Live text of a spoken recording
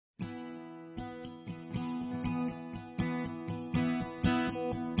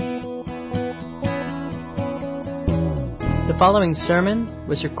following sermon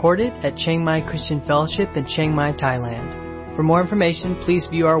was recorded at Chiang Mai Christian Fellowship in Chiang Mai, Thailand. For more information, please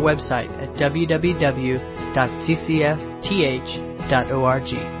view our website at www.ccfth.org.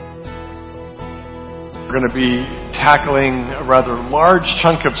 We're going to be tackling a rather large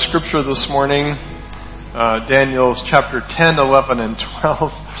chunk of Scripture this morning, Daniel's chapter 10, 11, and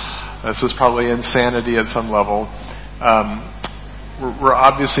 12. This is probably insanity at some level. We're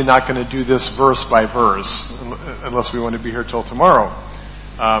obviously not going to do this verse by verse unless we want to be here till tomorrow.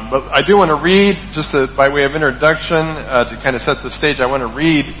 But I do want to read, by way of introduction, to kind of set the stage, I want to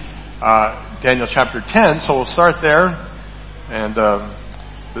read Daniel chapter 10. So we'll start there. And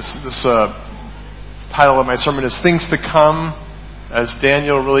this title of my sermon is Things to Come, as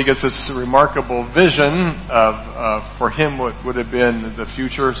Daniel really gets this remarkable vision of for him what would have been the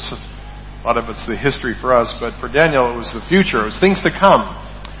future. A lot of it's the history for us, but for Daniel it was the future. It was things to come.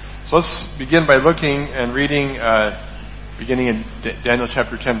 So let's begin by looking and reading, beginning in Daniel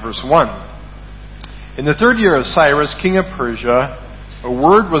chapter 10, verse 1. In the third year of Cyrus, king of Persia, a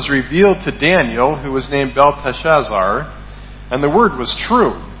word was revealed to Daniel, who was named Belteshazzar, and the word was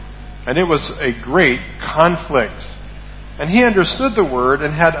true, and it was a great conflict. And he understood the word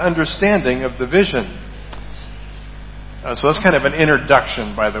and had understanding of the vision. So that's kind of an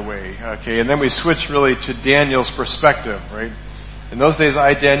introduction, by the way. Okay, and then we switch really to Daniel's perspective, right? In those days,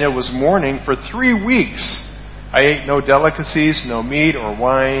 I, Daniel, was mourning for 3 weeks. I ate no delicacies, no meat or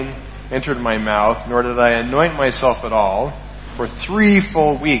wine entered my mouth, nor did I anoint myself at all for 3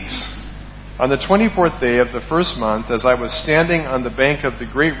 full weeks. On the 24th day of the first month, as I was standing on the bank of the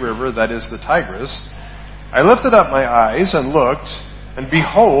great river, that is the Tigris, I lifted up my eyes and looked, and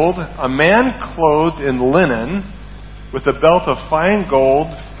behold, a man clothed in linen, with a belt of fine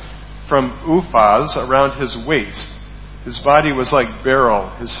gold from Uphaz around his waist. His body was like beryl,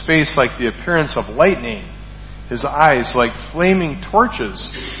 his face like the appearance of lightning, his eyes like flaming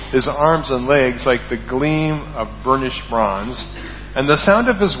torches, his arms and legs like the gleam of burnished bronze, and the sound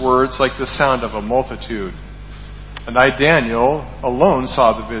of his words like the sound of a multitude. And I, Daniel, alone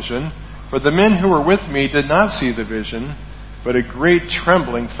saw the vision, for the men who were with me did not see the vision, but a great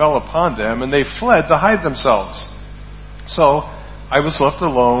trembling fell upon them, and they fled to hide themselves. So I was left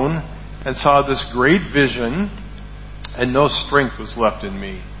alone and saw this great vision, and no strength was left in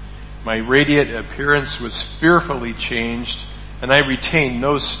me. My radiant appearance was fearfully changed, and I retained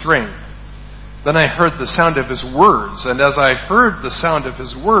no strength. Then I heard the sound of his words, and as I heard the sound of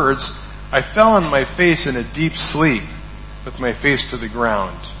his words, I fell on my face in a deep sleep, with my face to the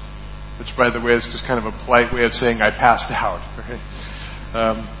ground. Which, by the way, is just kind of a polite way of saying I passed out. Right?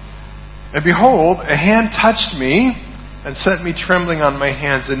 And behold, a hand touched me, and set me trembling on my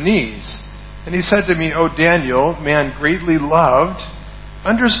hands and knees. And he said to me, O Daniel, man greatly loved,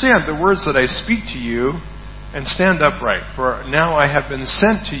 understand the words that I speak to you, and stand upright, for now I have been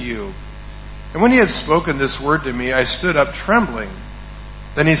sent to you. And when he had spoken this word to me, I stood up trembling.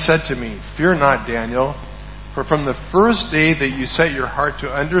 Then he said to me, Fear not, Daniel, for from the first day that you set your heart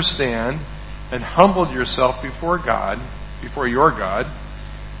to understand, and humbled yourself before your God,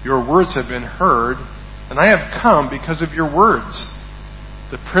 your words have been heard, and I have come because of your words.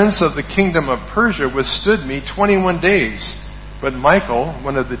 The prince of the kingdom of Persia withstood me 21 days. But Michael,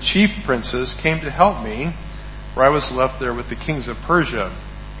 one of the chief princes, came to help me, for I was left there with the kings of Persia,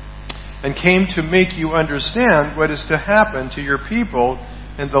 and came to make you understand what is to happen to your people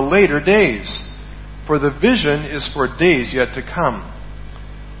in the later days. For the vision is for days yet to come.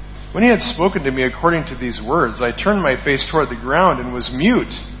 When he had spoken to me according to these words, I turned my face toward the ground and was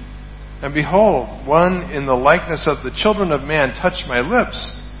mute. And behold, one in the likeness of the children of man touched my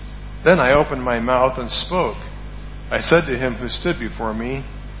lips. Then I opened my mouth and spoke. I said to him who stood before me,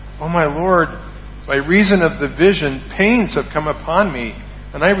 O my Lord, by reason of the vision, pains have come upon me,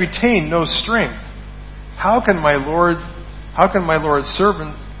 and I retain no strength. How can my Lord's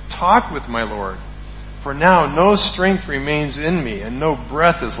servant talk with my Lord? For now no strength remains in me, and no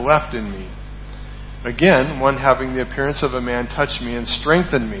breath is left in me. Again, one having the appearance of a man touched me and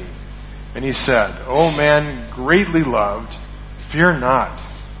strengthened me. And he said, O man greatly loved, fear not.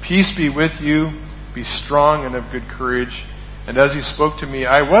 Peace be with you. Be strong and of good courage. And as he spoke to me,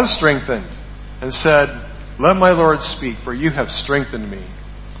 I was strengthened, and said, Let my Lord speak, for you have strengthened me.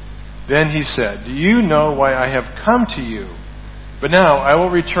 Then he said, Do you know why I have come to you? But now I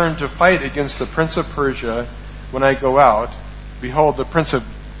will return to fight against the prince of Persia when I go out. Behold, the prince of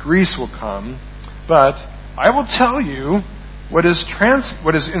Greece will come. But I will tell you what is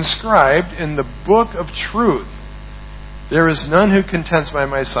inscribed in the book of truth. There is none who contends by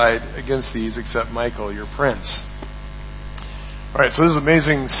my side against these except Michael, your prince. All right, so this is an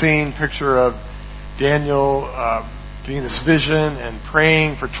amazing scene, picture of Daniel getting this vision and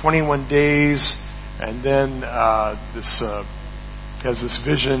praying for 21 days, and then has this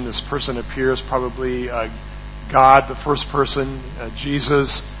vision. This person appears, probably God, the first person,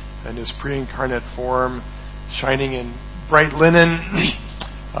 Jesus, in his pre-incarnate form, shining in bright linen,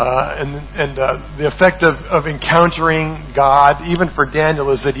 and the effect of encountering God, even for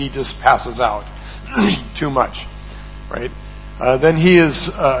Daniel, is that he just passes out too much, right? Then he is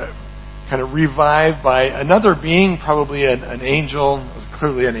kind of revived by another being, probably an angel,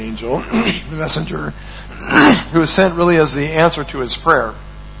 clearly an angel, the messenger, who is sent really as the answer to his prayer,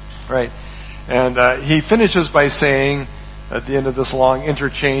 right? And he finishes by saying, at the end of this long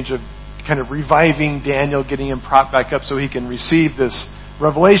interchange of kind of reviving Daniel, getting him propped back up so he can receive this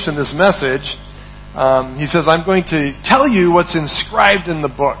revelation, this message, he says, I'm going to tell you what's inscribed in the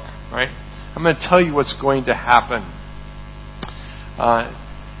book, right? I'm going to tell you what's going to happen.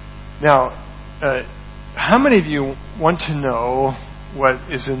 Now, how many of you want to know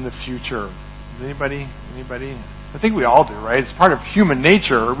what is in the future? Anybody? I think we all do, right? It's part of human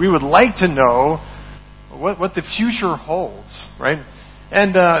nature. We would like to know what the future holds, right?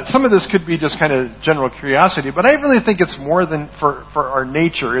 And some of this could be just kind of general curiosity, but I really think it's more than for our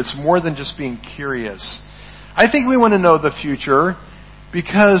nature. It's more than just being curious. I think we want to know the future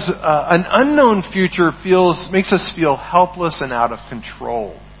because an unknown future makes us feel helpless and out of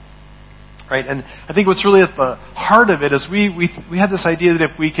control, right? And I think what's really at the heart of it is we have this idea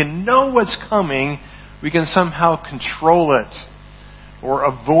that if we can know what's coming, we can somehow control it or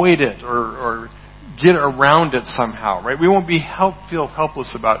avoid it or get around it somehow, right? We won't feel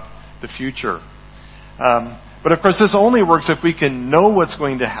helpless about the future. But of course, this only works if we can know what's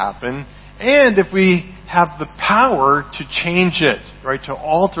going to happen and if we have the power to change it, right? To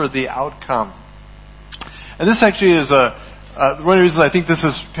alter the outcome. And this actually is one of the reasons I think this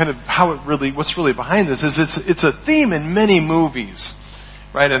is kind of what's really behind this is it's a theme in many movies,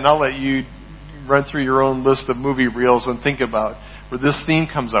 right? And I'll let you run through your own list of movie reels and think about where this theme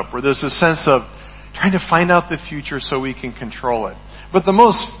comes up, where there's a sense of trying to find out the future so we can control it. But the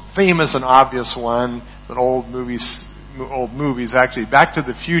most famous and obvious one, that old movies actually, Back to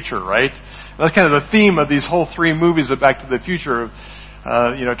the Future, right? That's kind of the theme of these whole three movies of Back to the Future,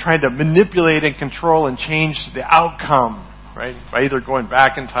 trying to manipulate and control and change the outcome, right? By either going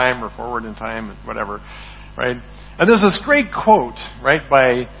back in time or forward in time, whatever, right? And there's this great quote, right,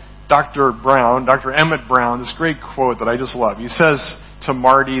 by Dr. Emmett Brown, this great quote that I just love. He says to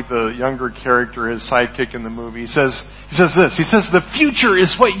Marty, the younger character, his sidekick in the movie, he says this, the future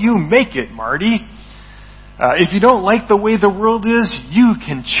is what you make it, Marty. If you don't like the way the world is, you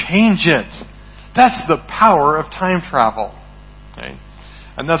can change it. That's the power of time travel. Okay?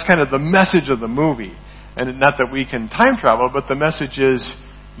 And that's kind of the message of the movie. And not that we can time travel, but the message is,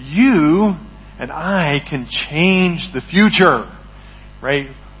 you and I can change the future. Right?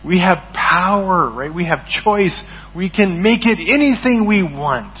 We have power, right? We have choice. We can make it anything we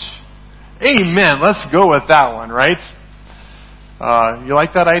want. Amen. Let's go with that one, right? You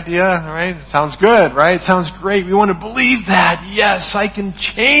like that idea, right? Sounds good, right? Sounds great. We want to believe that. Yes, I can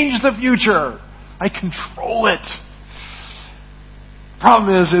change the future. I control it.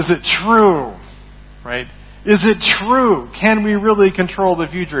 Problem is it true? Right? Is it true? Can we really control the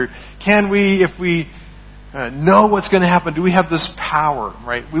future? Can we, if we know what's going to happen, do we have this power,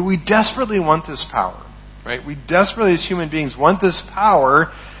 right? We desperately want this power, right? We desperately, as human beings, want this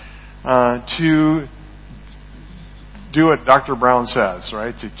power to do what Dr. Brown says,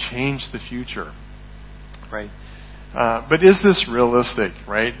 right? To change the future, right? But is this realistic,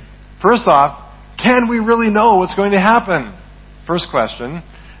 right? First off, can we really know what's going to happen? First question.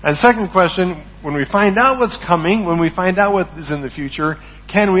 And second question, when we find out what's coming, when we find out what is in the future,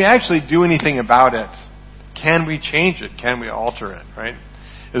 can we actually do anything about it? Can we change it? Can we alter it, right?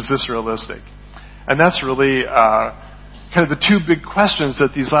 Is this realistic? And that's really kind of the two big questions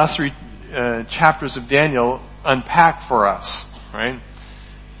that these last three chapters of Daniel unpack for us, right?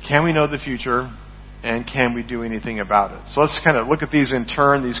 Can we know the future? And can we do anything about it? So let's kind of look at these in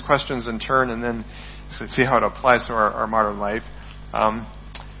turn, these questions in turn, and then see how it applies to our modern life.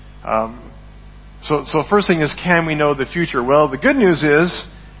 So first thing is, can we know the future? Well, the good news is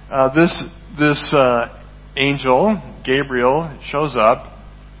this angel, Gabriel, shows up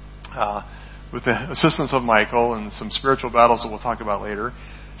with the assistance of Michael and some spiritual battles that we'll talk about later,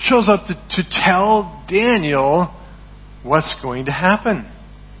 shows up to tell Daniel what's going to happen.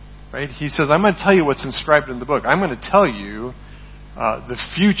 Right? He says, I'm going to tell you what's inscribed in the book. I'm going to tell you the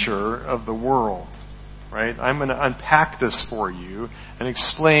future of the world. Right? I'm going to unpack this for you and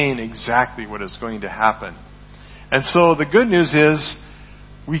explain exactly what is going to happen. And so the good news is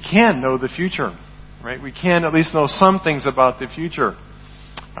we can know the future. right? We can at least know some things about the future.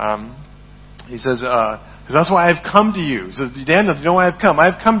 He says, because that's why I've come to you. He says, Daniel, you know why I've come?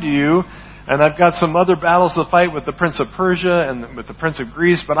 I've come to you, and I've got some other battles to fight with the prince of Persia and with the prince of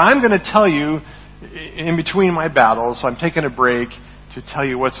Greece, but I'm going to tell you, in between my battles, I'm taking a break to tell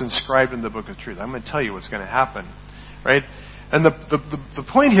you what's inscribed in the book of truth. I'm going to tell you what's going to happen, right? And the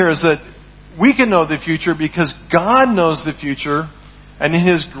point here is that we can know the future because God knows the future, and in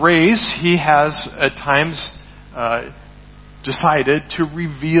His grace, He has at times decided to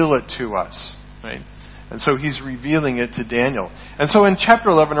reveal it to us, right? And so He's revealing it to Daniel. And so in chapter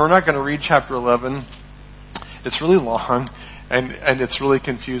 11, we're not going to read chapter 11. It's really long, and it's really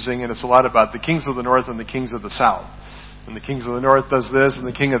confusing, and it's a lot about the kings of the north and the kings of the south. And the kings of the north does this, and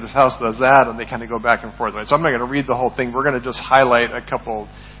the king of the south does that, and they kind of go back and forth. Right? So I'm not going to read the whole thing. We're going to just highlight a couple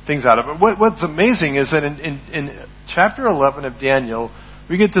things out of it. What's amazing is that in chapter 11 of Daniel,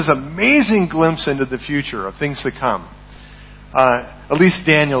 we get this amazing glimpse into the future of things to come. At least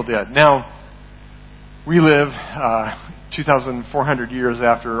Daniel did. Now, we live 2,400 years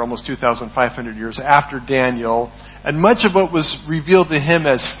after, almost 2,500 years after Daniel, and much of what was revealed to him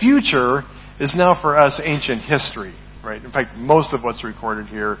as future is now for us ancient history. Right? In fact, most of what's recorded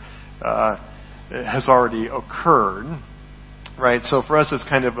here has already occurred. Right? So for us, it's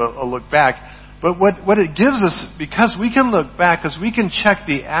kind of a look back. But what it gives us, because we can look back, because we can check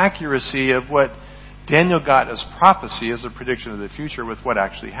the accuracy of what Daniel got as prophecy, as a prediction of the future, with what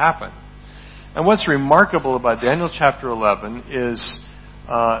actually happened. And what's remarkable about Daniel chapter 11 is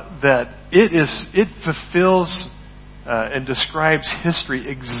that it fulfills and describes history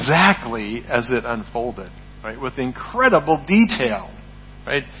exactly as it unfolded. Right, with incredible detail,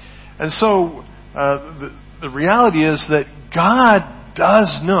 right? And so the reality is that God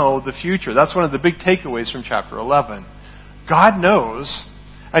does know the future. That's one of the big takeaways from chapter 11. God knows,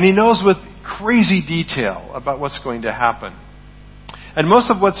 and He knows with crazy detail about what's going to happen. And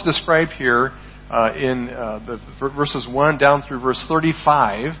most of what's described here in the verses 1 down through verse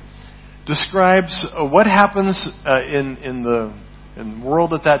 35 describes what happens in the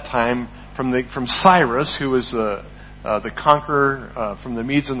world at that time. From Cyrus, who was the conqueror from the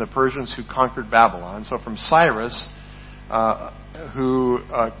Medes and the Persians who conquered Babylon. So from Cyrus, who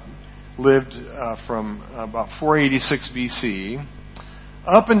lived from about 486 BC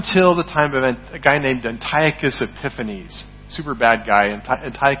up until the time of a guy named Antiochus Epiphanes, super bad guy,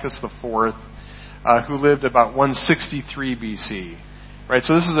 Antiochus IV, who lived about 163 BC. Right.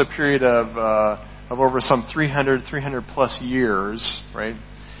 So this is a period of over some 300 plus years. Right.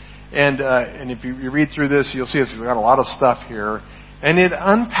 And if you read through this, you'll see it's got a lot of stuff here. And it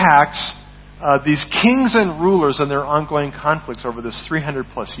unpacks these kings and rulers and their ongoing conflicts over this 300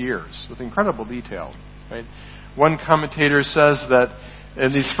 plus years with incredible detail. Right? One commentator says that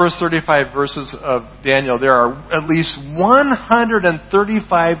in these first 35 verses of Daniel, there are at least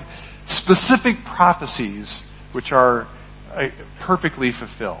 135 specific prophecies which are perfectly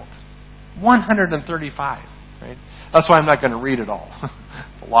fulfilled. 135. Right? That's why I'm not going to read it all.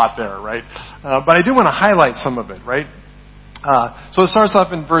 A lot there, right? But I do want to highlight some of it, right? So it starts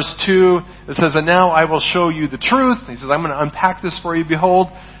off in verse 2. It says, "And now I will show you the truth." He says, "I'm going to unpack this for you. Behold,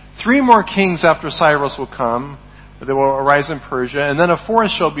 3 more kings after Cyrus will come. They will arise in Persia. And then a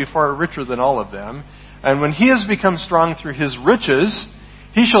fourth shall be far richer than all of them. And when he has become strong through his riches,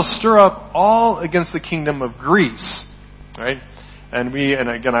 he shall stir up all against the kingdom of Greece." Right? And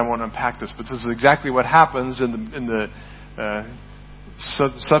again, I won't unpack this, but this is exactly what happens in the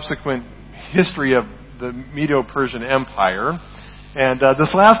subsequent history of the Medo-Persian Empire. And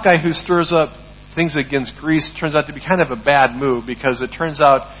this last guy who stirs up things against Greece turns out to be kind of a bad move, because it turns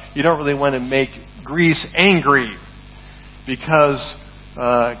out you don't really want to make Greece angry, because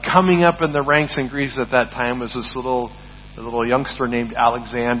coming up in the ranks in Greece at that time was this little youngster named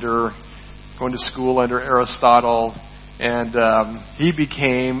Alexander, going to school under Aristotle. And he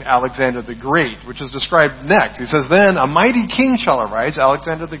became Alexander the Great, which is described next. He says, "Then a mighty king shall arise,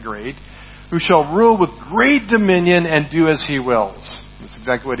 Alexander the Great, who shall rule with great dominion and do as he wills." That's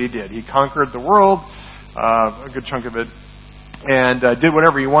exactly what he did. He conquered the world, a good chunk of it, and did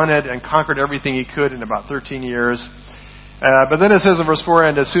whatever he wanted and conquered everything he could in about 13 years. But then it says in verse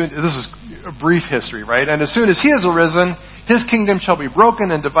 4, this is a brief history, right? "And as soon as he has arisen, his kingdom shall be broken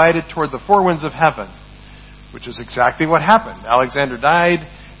and divided toward the four winds of heaven." Which is exactly what happened. Alexander died,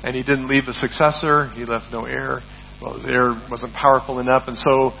 and he didn't leave a successor. He left no heir. Well, his heir wasn't powerful enough. And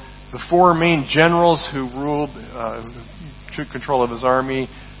so the 4 main generals who ruled, took control of his army,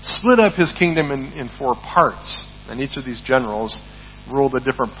 split up his kingdom in 4 parts. And each of these generals ruled a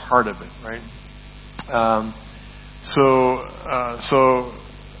different part of it, right?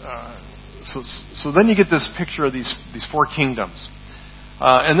 So then you get this picture of these four kingdoms.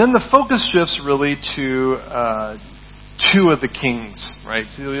 And then the focus shifts really to two of the kings, right?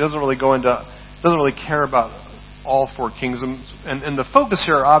 So he doesn't really care about all four kingdoms. And the focus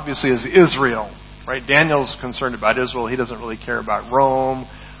here obviously is Israel, right? Daniel's concerned about Israel. He doesn't really care about Rome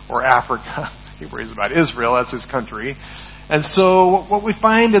or Africa. He worries about Israel. That's his country. And so what we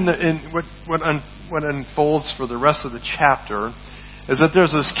find what unfolds for the rest of the chapter is that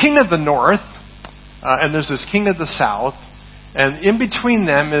there's this king of the north and there's this king of the south, and in between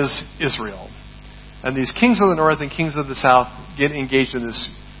them is Israel. And these kings of the north and kings of the south get engaged in this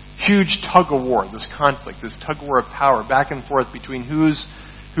huge tug of war, this conflict, this tug of war of power, back and forth between who's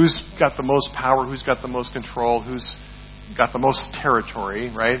got the most power, who's got the most control, who's got the most territory,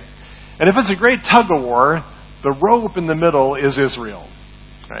 right? And if it's a great tug of war, the rope in the middle is Israel,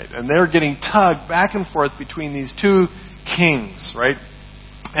 right? And they're getting tugged back and forth between these two kings, right?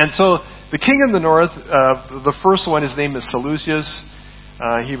 And so the king in the north, the first one, his name is Seleucus.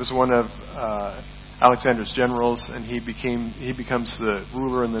 He was one of Alexander's generals, and he becomes the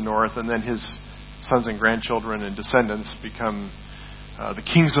ruler in the north, and then his sons and grandchildren and descendants become the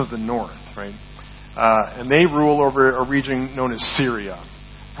kings of the north, right? And they rule over a region known as Syria.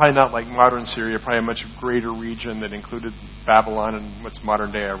 Probably not like modern Syria, probably a much greater region that included Babylon and what's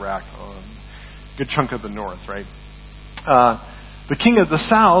modern-day Iraq. Good chunk of the north, right? The king of the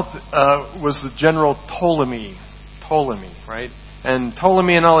south was the general Ptolemy, right? And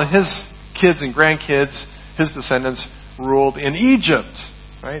Ptolemy and all of his kids and grandkids, his descendants, ruled in Egypt,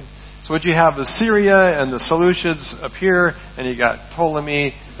 right? So what you have is Syria and the Seleucids up here, and you got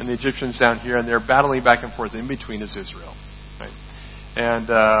Ptolemy and the Egyptians down here, and they're battling back and forth. In between is Israel, right?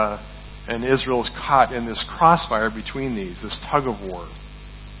 And Israel is caught in this crossfire between this tug of war.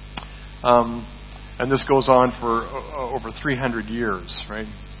 And this goes on for over 300 years, right?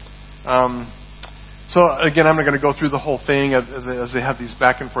 So again, I'm not going to go through the whole thing as they have these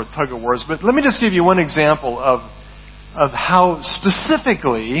back and forth tug of wars, but let me just give you one example of how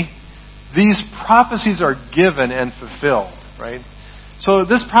specifically these prophecies are given and fulfilled, right? So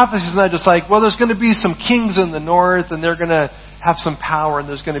this prophecy is not just like, well, there's going to be some kings in the north, and they're going to have some power, and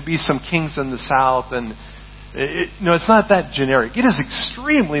there's going to be some kings in the south, and it's not that generic. It is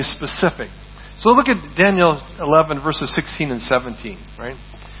extremely specific. So look at Daniel 11, verses 16 and 17, right?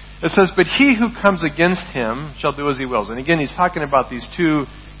 It says, "But he who comes against him shall do as he wills." And again, he's talking about these two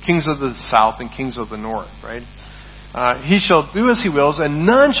kings of the south and kings of the north, right? "He shall do as he wills, and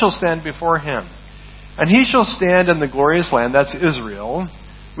none shall stand before him. And he shall stand in the glorious land," that's Israel,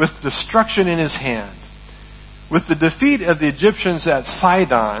 "with destruction in his hand. With the defeat of the Egyptians at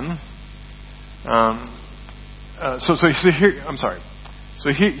Sidon."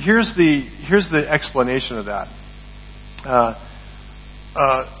 Here's the explanation of that.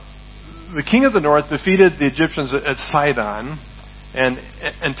 The king of the north defeated the Egyptians at Sidon, and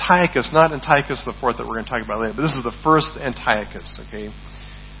Antiochus, not Antiochus the fourth that we're going to talk about later, but this is the first Antiochus, okay?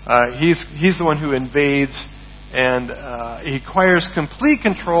 He's the one who invades, and he acquires complete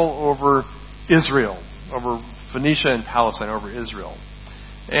control over Israel, over Phoenicia and Palestine, over Israel.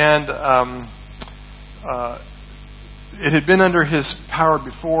 And it had been under his power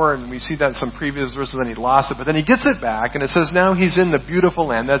before, and we see that in some previous verses, then he lost it, but then he gets it back, and it says now he's in the beautiful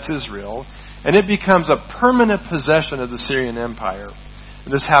land, that's Israel, and it becomes a permanent possession of the Syrian Empire.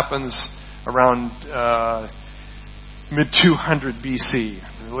 And this happens around mid-200 BC,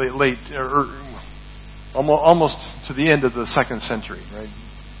 almost to the end of the 2nd century, right?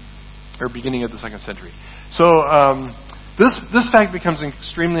 Or beginning of the 2nd century. So this fact becomes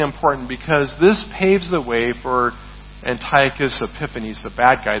extremely important because this paves the way for Antiochus Epiphanes, the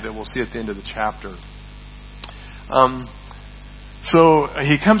bad guy that we'll see at the end of the chapter. So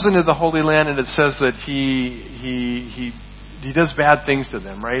he comes into the Holy Land, and it says that he does bad things to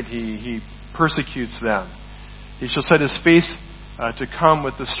them, right? He persecutes them. He shall set his face to come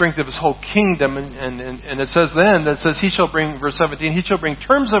with the strength of his whole kingdom, and it says then, that says he shall bring, verse 17, he shall bring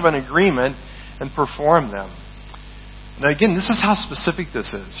terms of an agreement and perform them. Now again, this is how specific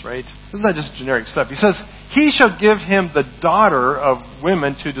this is, right? This is not just generic stuff. He says, he shall give him the daughter of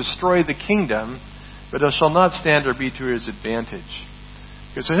women to destroy the kingdom, but it shall not stand or be to his advantage.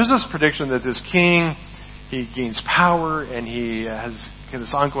 Okay, so here's this prediction that this king, he gains power, and he has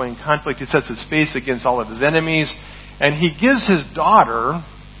this ongoing conflict. He sets his face against all of his enemies, and he gives his daughter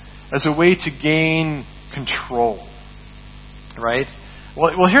as a way to gain control, right?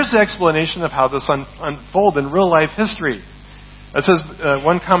 Well, here's the explanation of how this unfolded in real-life history. It says,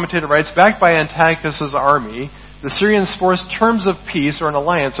 one commentator writes, backed by Antiochus' army, the Syrians forced terms of peace or an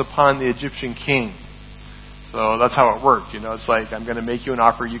alliance upon the Egyptian king. So that's how it worked. It's like, I'm going to make you an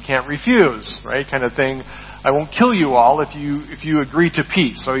offer you can't refuse, right? Kind of thing. I won't kill you all if you agree to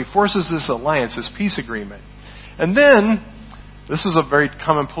peace. So he forces this alliance, this peace agreement. And then, this is a very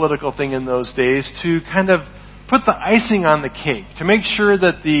common political thing in those days, to kind of put the icing on the cake, to make sure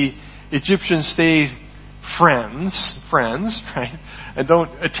that the Egyptians stay friends, right? And don't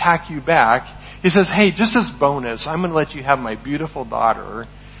attack you back. He says, hey, just as bonus, I'm going to let you have my beautiful daughter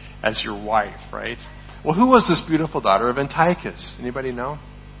as your wife, right? Well, who was this beautiful daughter of Antiochus? Anybody know?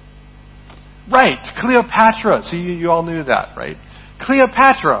 Right, Cleopatra. See, you all knew that, right?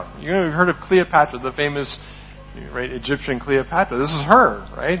 Cleopatra. You've heard of Cleopatra, the famous, right, Egyptian Cleopatra. This is her,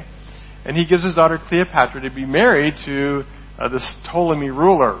 right? And he gives his daughter Cleopatra to be married to this Ptolemy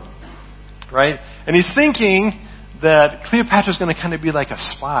ruler, right? And he's thinking that Cleopatra's going to kind of be like a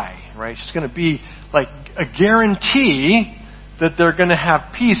spy, right? She's going to be like a guarantee that they're going to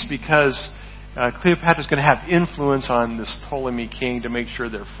have peace because Cleopatra's going to have influence on this Ptolemy king to make sure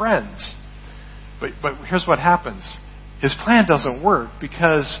they're friends. But here's what happens. His plan doesn't work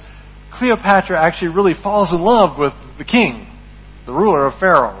because Cleopatra actually really falls in love with the king, the ruler of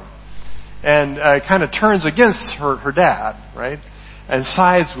Pharaoh, and kind of turns against her dad, right? And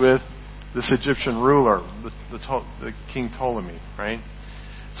sides with this Egyptian ruler, the King Ptolemy, right?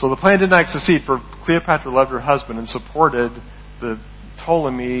 So the plan did not succeed, for Cleopatra loved her husband and supported the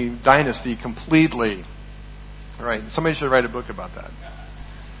Ptolemy dynasty completely. All right, somebody should write a book about that.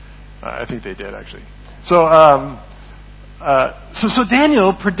 I think they did, actually. So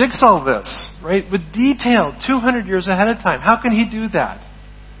Daniel predicts all this, right, with detail, 200 years ahead of time. How can he do that?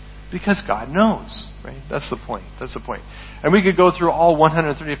 Because God knows, right? That's the point. And we could go through all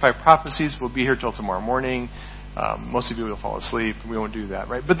 135 prophecies. We'll be here till tomorrow morning. Most of you will fall asleep. We won't do that,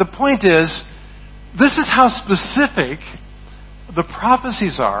 right? But the point is, this is how specific the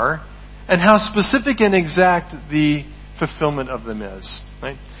prophecies are and how specific and exact the fulfillment of them is,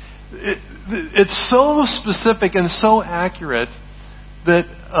 right? It's so specific and so accurate that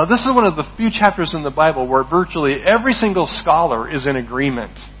this is one of the few chapters in the Bible where virtually every single scholar is in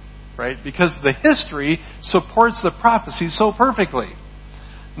agreement, right? Because the history supports the prophecy so perfectly.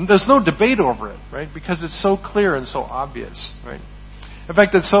 There's no debate over it, right? Because it's so clear and so obvious, right? In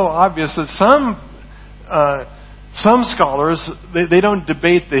fact, it's so obvious that some scholars, they don't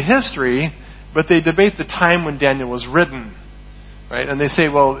debate the history, but they debate the time when Daniel was written, right? And they say,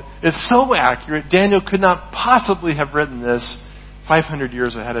 well, it's so accurate, Daniel could not possibly have written this 500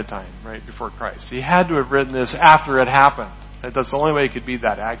 years ahead of time, right, before Christ. He had to have written this after it happened. That's the only way it could be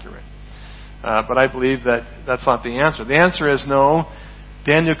that accurate. But I believe that that's not the answer. The answer is no,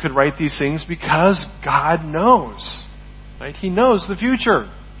 Daniel could write these things because God knows, right? He knows the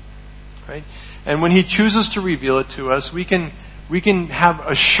future, right? And when He chooses to reveal it to us, we can have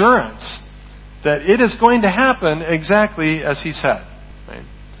assurance that it is going to happen exactly as He said, right?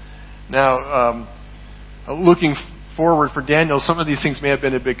 Now, looking forward for Daniel, some of these things may have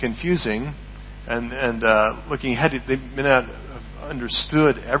been a bit confusing, and looking ahead, they may not have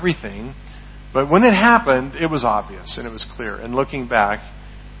understood everything. But when it happened, it was obvious and it was clear. And looking back,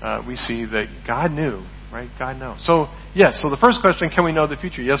 we see that God knew, right? God knows. So, yes, so the first question, can we know the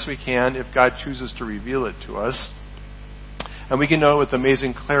future? Yes, we can if God chooses to reveal it to us. And we can know it with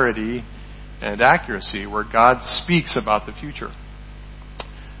amazing clarity and accuracy where God speaks about the future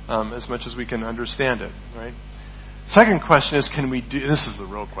as much as we can understand it, right? Second question is, can we do, this is the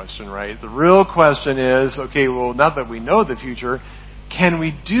real question, right? The real question is, okay, well, now that we know the future, can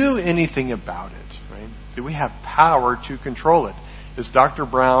we do anything about it, right? Do we have power to control it? Is Dr.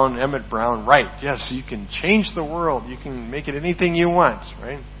 Brown, Emmett Brown, right? Yes, you can change the world. You can make it anything you want,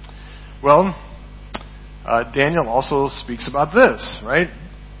 right? Well, Daniel also speaks about this, right?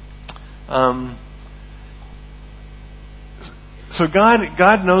 So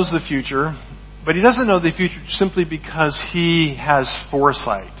God knows the future, but He doesn't know the future simply because He has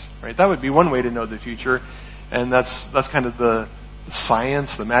foresight, right? That would be one way to know the future, and that's kind of the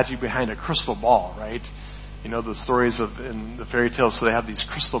science, the magic behind a crystal ball, right? You know, the stories in the fairy tales, so they have these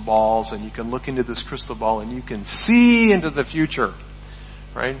crystal balls, and you can look into this crystal ball and you can see into the future,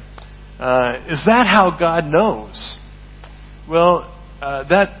 right? Is that how God knows? Well,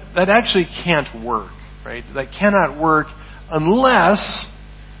 that actually can't work, right? That cannot work unless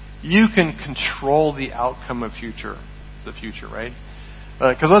you can control the outcome of the future, right?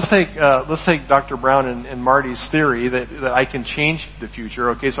 Because let's take Dr. Brown and Marty's theory that I can change the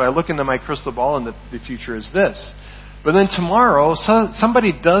future. Okay, so I look into my crystal ball and the future is this. But then tomorrow,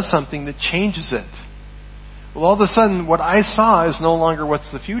 somebody does something that changes it. Well, all of a sudden, what I saw is no longer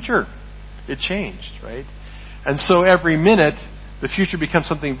what's the future. It changed, right? And so every minute, the future becomes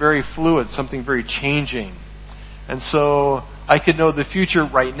something very fluid, something very changing. And so I could know the future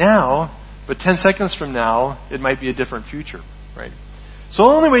right now, but 10 seconds from now, it might be a different future, right? So the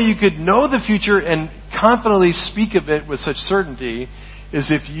only way you could know the future and confidently speak of it with such certainty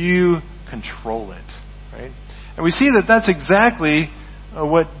is if you control it, right? And we see that that's exactly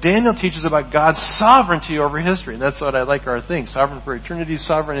what Daniel teaches about God's sovereignty over history. And that's what I like our thing. Sovereign for eternity,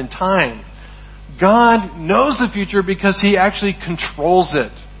 sovereign in time. God knows the future because He actually controls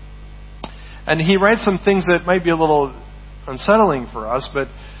it. And He writes some things that might be a little unsettling for us, but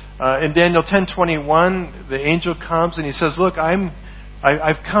in Daniel 10:21, the angel comes and he says, look,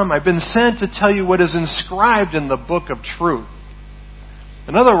 I've come, I've been sent to tell you what is inscribed in the book of truth.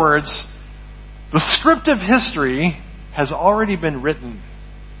 In other words, the script of history has already been written.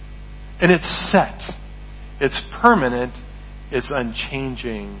 And it's set. It's permanent. It's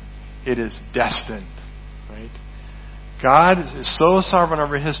unchanging. It is destined. Right? God is so sovereign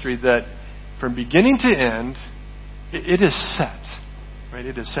over history that from beginning to end, it is set. Right?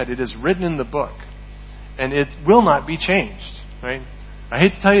 It is set. It is written in the book. And it will not be changed. Right? I hate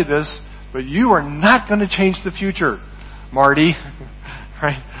to tell you this, but you are not going to change the future, Marty.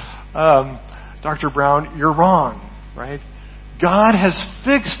 Right? Dr. Brown, you're wrong. Right? God has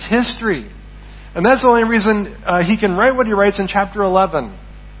fixed history. And that's the only reason He can write what He writes in chapter 11.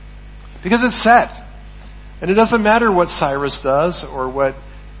 Because it's set. And it doesn't matter what Cyrus does or what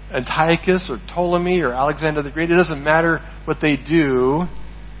Antiochus or Ptolemy or Alexander the Great. It doesn't matter what they do.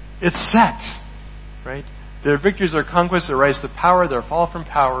 It's set. Right? Their victories, their conquests, their rise to power, their fall from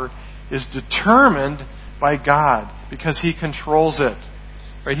power is determined by God because He controls it.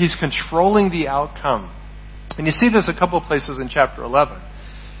 Right? He's controlling the outcome. And you see this a couple of places in chapter 11.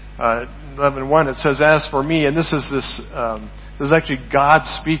 11:1, it says, as for me, and this is actually God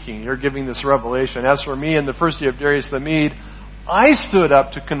speaking. You're giving this revelation. As for me, in the first year of Darius the Mede, I stood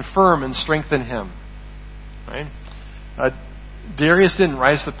up to confirm and strengthen him. Right? Darius didn't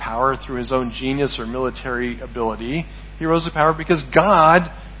rise to power through his own genius or military ability. He rose to power because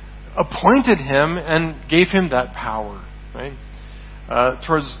God appointed him and gave him that power. Right?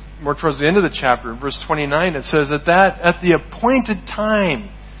 Towards the end of the chapter, in verse 29, it says that at the appointed time,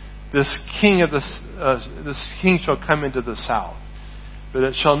 this king shall come into the south, but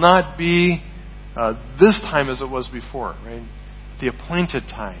it shall not be this time as it was before. Right? The appointed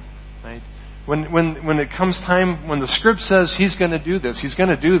time. Right? When it comes time, when the script says He's going to do this, He's going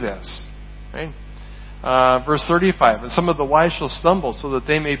to do this. Right? Verse 35, and some of the wise shall stumble, so that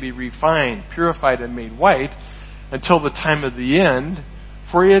they may be refined, purified, and made white, until the time of the end,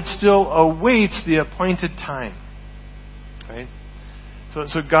 for it still awaits the appointed time. Right?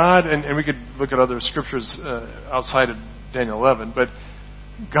 So God, and we could look at other scriptures outside of Daniel 11, but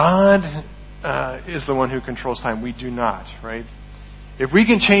God is the one who controls time. We do not. Right? If we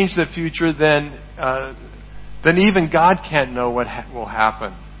can change the future, then even God can't know what will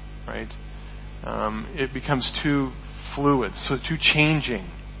happen. Right? It becomes too fluid, so too changing.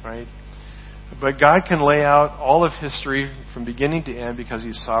 Right? But God can lay out all of history from beginning to end because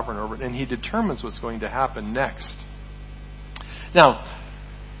He's sovereign over it, and He determines what's going to happen next. Now,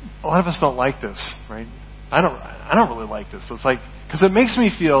 a lot of us don't like this, right? I don't really like this. It's like, because it makes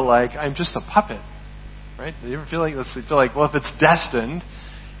me feel like I'm just a puppet, right? Do you ever feel like this? You feel like, well, if it's destined,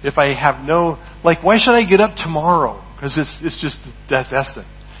 if I have why should I get up tomorrow? Because it's just destined.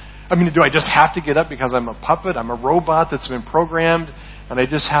 I mean, do I just have to get up because I'm a puppet? I'm a robot that's been programmed, and I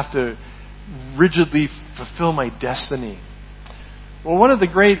just have to rigidly fulfill my destiny. Well, one of the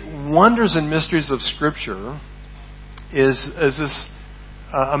great wonders and mysteries of Scripture is this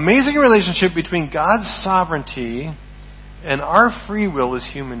amazing relationship between God's sovereignty and our free will as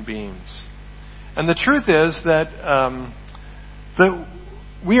human beings. And the truth is that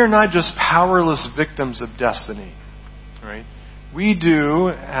we are not just powerless victims of destiny, right? We do,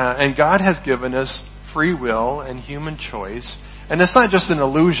 and God has given us free will and human choice, and it's not just an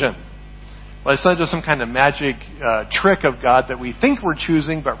illusion. Well, it's not just some kind of magic trick of God that we think we're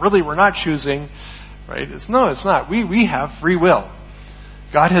choosing, but really we're not choosing. Right? It's not. We have free will.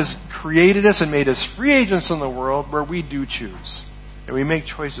 God has created us and made us free agents in the world where we do choose. And we make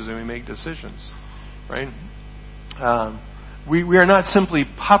choices and we make decisions. Right? We are not simply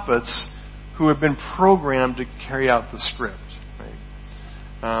puppets who have been programmed to carry out the script.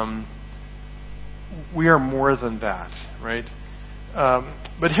 Right? We are more than that. Right?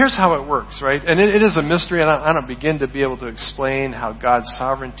 But here's how it works, right? And it is a mystery, and I don't begin to be able to explain how God's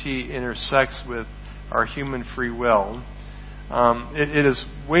sovereignty intersects with our human free will. It is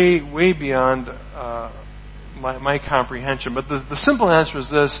way beyond my comprehension. But the simple answer is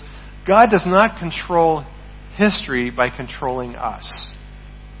this: God does not control history by controlling us.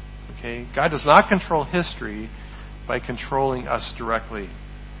 Okay? God does not control history by controlling us directly.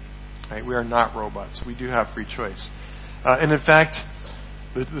 Right? We are not robots. We do have free choice. And in fact,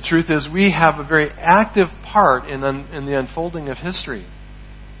 the truth is we have a very active part in the unfolding of history.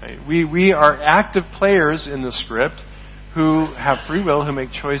 Right? We are active players in the script who have free will, who make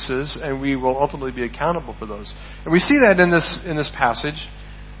choices, and we will ultimately be accountable for those. And we see that in this passage.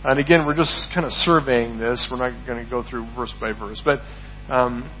 And again, we're just kind of surveying this. We're not going to go through verse by verse. But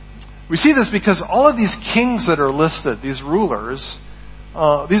we see this because all of these kings that are listed, these rulers,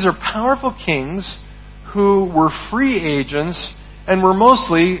 these are powerful kings who were free agents and were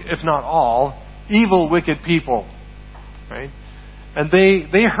mostly, if not all, evil, wicked people. Right? And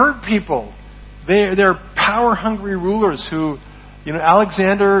they hurt people. They're power-hungry rulers who,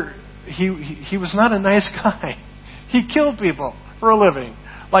 Alexander, he was not a nice guy. He killed people for a living,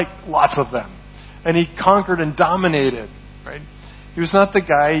 like lots of them. And he conquered and dominated, right? He was not the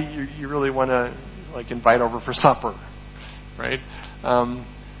guy you really want to, invite over for supper, right?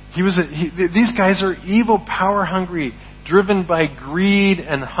 These guys are evil, power-hungry, driven by greed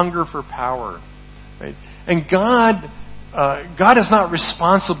and hunger for power, right? And God is not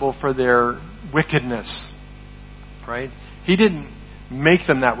responsible for their wickedness, right? He didn't make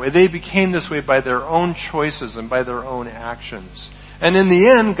them that way. They became this way by their own choices and by their own actions. And in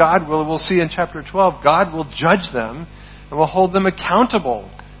the end, we'll see in chapter 12, God will judge them and will hold them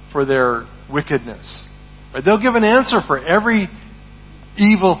accountable for their wickedness. Right? They'll give an answer for every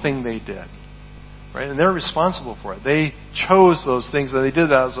evil thing they did. Right? And they're responsible for it. They chose those things, and they did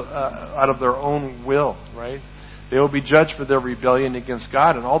that out of their own will, right? They will be judged for their rebellion against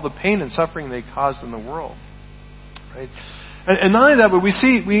God and all the pain and suffering they caused in the world. Right? And not only that, but we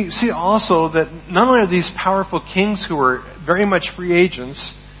see also that not only are these powerful kings who are very much free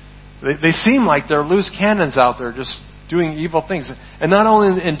agents, they seem like they're loose cannons out there just doing evil things. And not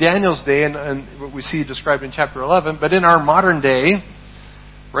only in Daniel's day and what we see described in chapter 11, but in our modern day,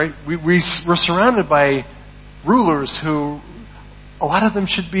 right, we're surrounded by rulers who, a lot of them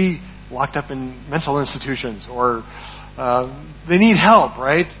should be locked up in mental institutions, or they need help,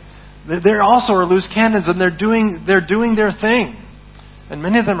 right? They also are loose cannons, and they're doing their thing. And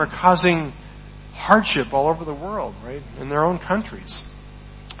many of them are causing hardship all over the world, right? In their own countries.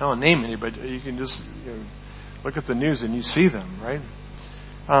 I won't name any, but you can just look at the news and you see them, right?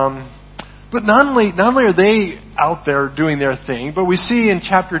 But not only are they out there doing their thing, but we see in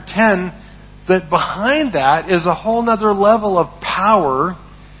chapter 10 that behind that is a whole other level of power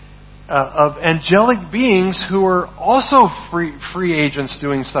of angelic beings who are also free agents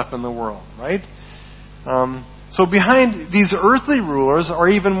doing stuff in the world, right? So behind these earthly rulers are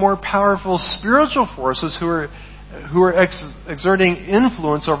even more powerful spiritual forces who are exerting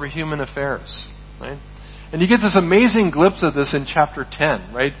influence over human affairs, right? And you get this amazing glimpse of this in chapter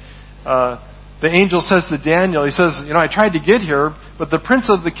 10, right? The angel says to Daniel, he says, I tried to get here, but the prince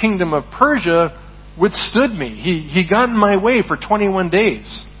of the kingdom of Persia withstood me. He got in my way for 21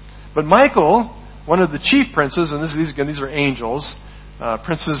 days. But Michael, one of the chief princes, and these are angels,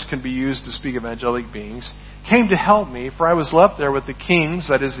 princes can be used to speak of angelic beings, came to help me, for I was left there with the kings,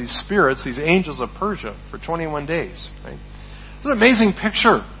 that is these spirits, these angels of Persia, for 21 days. Right? It's an amazing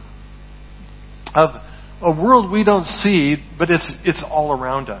picture of a world we don't see, but it's all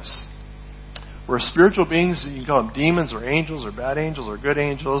around us. Where spiritual beings, you can call them demons or angels or bad angels or good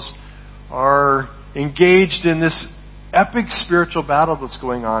angels, are engaged in this epic spiritual battle that's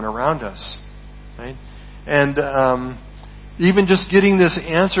going on around us. Right? And even just getting this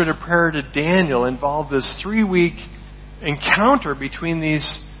answer to prayer to Daniel involved this 3-week encounter between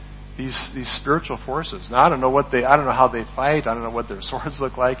these spiritual forces. Now I don't know how they fight. I don't know what their swords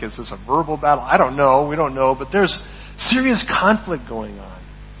look like. Is this a verbal battle? I don't know. We don't know. But there's serious conflict going on.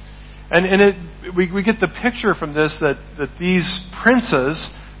 And we get the picture from this that these princes,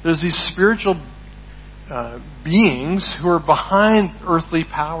 there's these spiritual beings who are behind earthly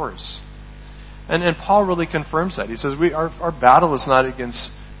powers. And Paul really confirms that. He says our battle is not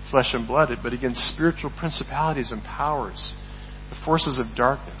against flesh and blood, but against spiritual principalities and powers, the forces of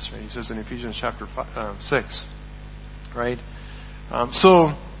darkness. Right? He says in Ephesians chapter 6. Right?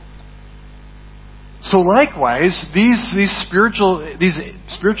 So likewise, these spiritual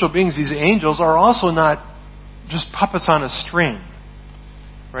beings, these angels, are also not just puppets on a string.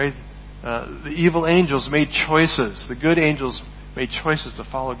 Right? The evil angels made choices. The good angels made choices to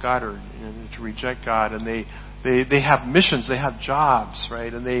follow God or to reject God, and they have missions, they have jobs,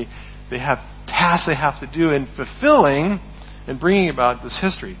 right? And they have tasks they have to do in fulfilling and bringing about this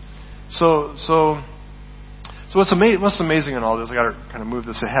history. So what's amazing in all this? I got to kind of move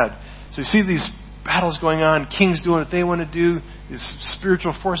this ahead. So you see these battles going on, kings doing what they want to do, these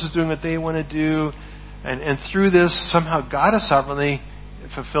spiritual forces doing what they want to do. And through this, somehow God is sovereignly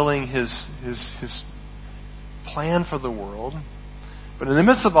fulfilling His plan for the world. But in the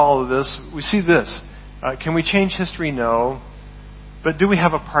midst of all of this, we see this. Can we change history? No. But do we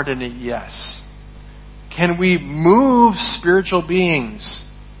have a part in it? Yes. Can we move spiritual beings?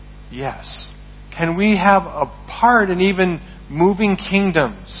 Yes. Can we have a part in even moving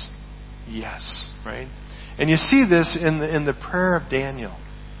kingdoms? Yes. Right? And you see this in the prayer of Daniel.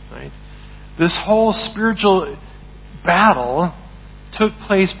 Right? This whole spiritual battle took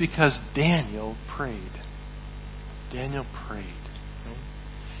place because Daniel prayed. Daniel prayed.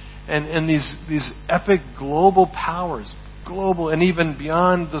 And these epic global powers, global and even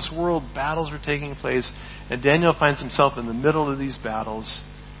beyond this world, battles were taking place. And Daniel finds himself in the middle of these battles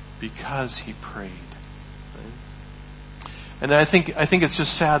because he prayed. Right? And I think it's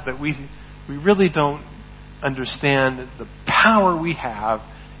just sad that we really don't understand the power we have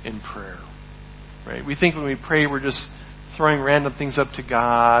in prayer. Right? We think when we pray we're just throwing random things up to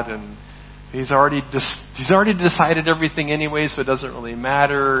God, and He's already decided everything anyway, so it doesn't really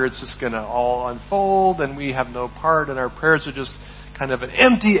matter. It's just going to all unfold, and we have no part, and our prayers are just kind of an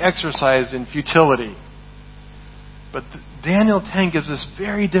empty exercise in futility. But Daniel 10 gives this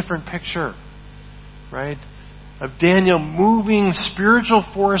very different picture, right? Of Daniel moving spiritual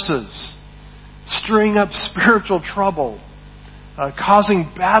forces, stirring up spiritual trouble, causing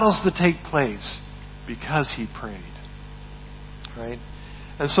battles to take place because he prayed, right?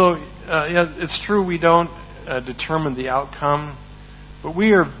 And so, it's true we don't determine the outcome, but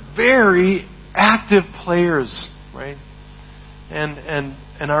we are very active players, right? And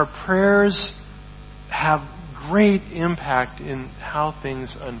our prayers have great impact in how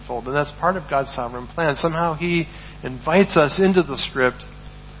things unfold. And that's part of God's sovereign plan. Somehow He invites us into the script,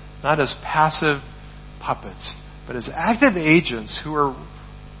 not as passive puppets, but as active agents who are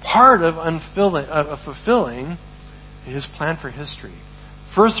part of fulfilling His plan for history.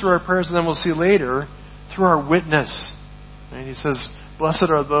 First through our prayers, and then we'll see later through our witness. Right? He says, "Blessed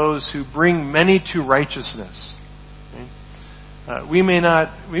are those who bring many to righteousness." Right? We may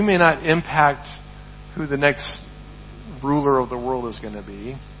not impact who the next ruler of the world is going to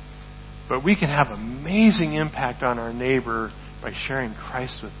be, but we can have amazing impact on our neighbor by sharing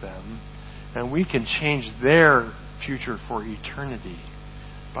Christ with them, and we can change their future for eternity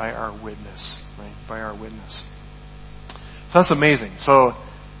by our witness. Right? By our witness. So that's amazing. So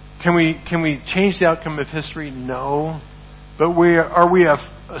can we change the outcome of history? No. But are we a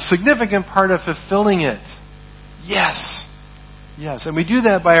significant part of fulfilling it? Yes. Yes. And we do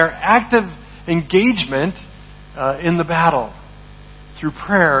that by our active engagement in the battle, through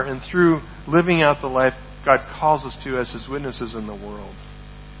prayer and through living out the life God calls us to as His witnesses in the world.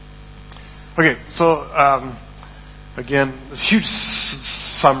 Okay, so again, this huge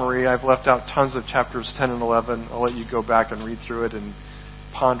summary. I've left out tons of chapters 10 and 11. I'll let you go back and read through it and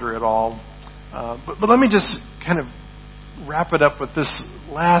ponder it all. But let me just kind of wrap it up with this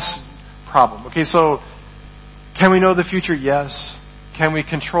last problem. Okay, so can we know the future? Yes. Can we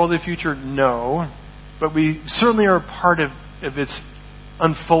control the future? No. But we certainly are part of its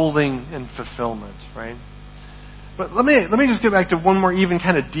unfolding and fulfillment, right? But let me just get back to one more even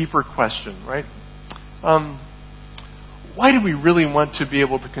kind of deeper question, right? Why do we really want to be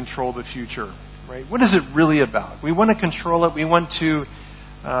able to control the future, right? What is it really about? We want to control it. We want to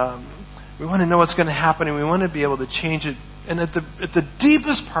know what's going to happen, and we want to be able to change it. And at the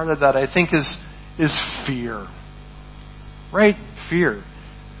deepest part of that, I think, is fear, right? Fear.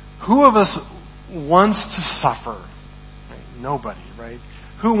 Who of us wants to suffer? Right? Nobody, right?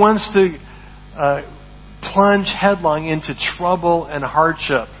 Who wants to plunge headlong into trouble and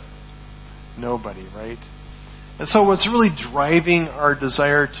hardship? Nobody, right? And so what's really driving our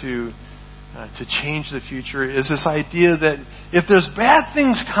desire to change the future is this idea that if there's bad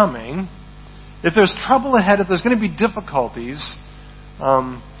things coming, if there's trouble ahead, if there's going to be difficulties,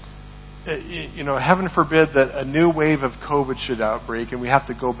 heaven forbid that a new wave of COVID should outbreak and we have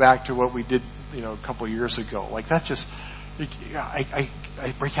to go back to what we did, a couple of years ago. Like that just, I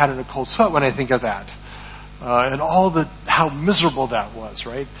break out in a cold sweat when I think of that. And how miserable that was,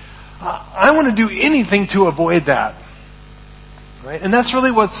 right? I want to do anything to avoid that. Right? And that's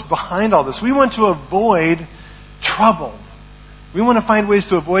really what's behind all this. We want to avoid trouble. We want to find ways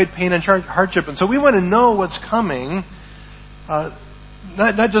to avoid pain and hardship. And so we want to know what's coming,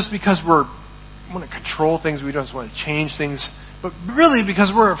 not just because we want to control things, we just want to change things, but really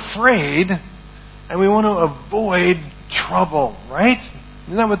because we're afraid and we want to avoid trouble, right?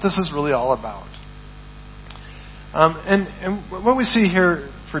 Isn't that what this is really all about? And what we see here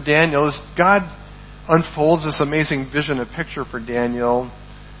for Daniel is God unfolds this amazing vision, a picture for Daniel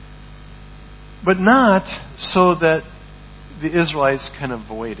but not so that the Israelites can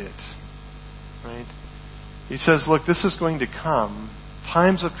avoid it. Right? He says, look, this is going to come.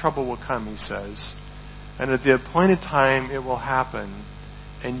 Times of trouble will come, he says. And at the appointed time, it will happen.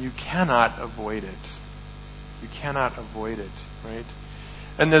 And you cannot avoid it. You cannot avoid it. Right?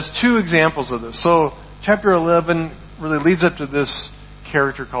 And there's two examples of this. So, chapter 11 really leads up to this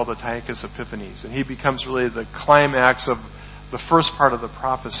character called Antiochus Epiphanes. And he becomes really the climax of the first part of the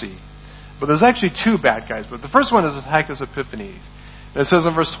prophecy. But there's actually two bad guys. But the first one is Antiochus Epiphanes. And it says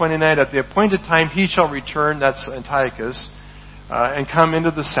in verse 29, at the appointed time he shall return, that's Antiochus, and come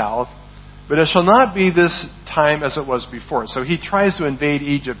into the south. But it shall not be this time as it was before. So he tries to invade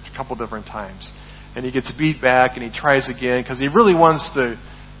Egypt a couple different times. And he gets beat back and he tries again because he really wants to,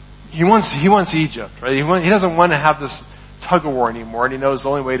 he wants Egypt, right? He doesn't want to have this tug of war anymore. And he knows the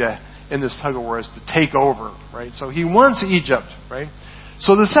only way to end this tug of war is to take over, right? So he wants Egypt, right?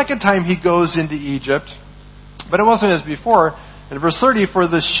 So the second time he goes into Egypt, but it wasn't as before. In verse 30, for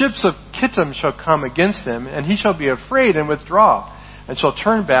the ships of Kittim shall come against him, and he shall be afraid and withdraw, and shall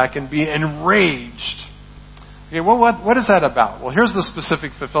turn back and be enraged. Okay, well, what is that about? Well, here's the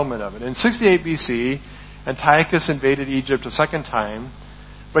specific fulfillment of it. In 68 BC, Antiochus invaded Egypt a second time,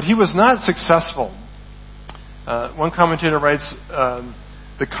 but he was not successful. One commentator writes,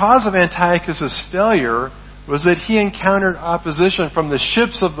 the cause of Antiochus' failure was that he encountered opposition from the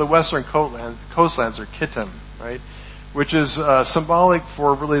ships of the western coastlands, or Kittim, right? Which is symbolic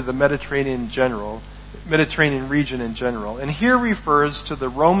for really the Mediterranean region in general. And here refers to the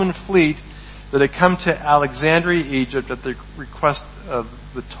Roman fleet that had come to Alexandria, Egypt, at the request of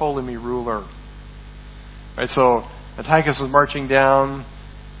the Ptolemy ruler. Right, so Antiochus is marching down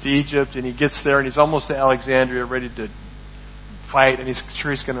to Egypt, and he gets there, and he's almost to Alexandria, ready to fight, and he's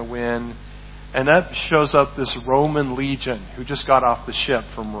sure he's going to win. And that shows up this Roman legion who just got off the ship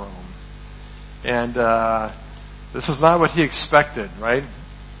from Rome. And this is not what he expected, right?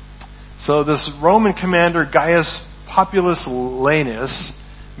 So this Roman commander, Gaius Populus Laenus,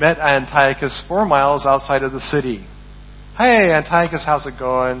 met Antiochus 4 miles outside of the city. Hey, Antiochus, how's it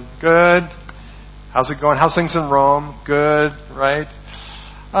going? Good. How's it going? How's things in Rome? Good, right?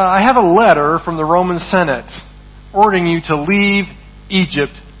 I have a letter from the Roman Senate ordering you to leave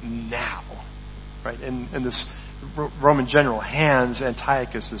Egypt now. Right? And this Roman general hands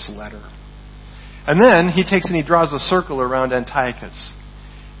Antiochus this letter. And then he takes and he draws a circle around Antiochus.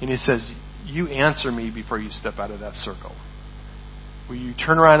 And he says, you answer me before you step out of that circle. Will you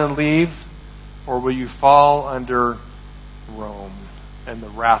turn around and leave? Or will you fall under Rome and the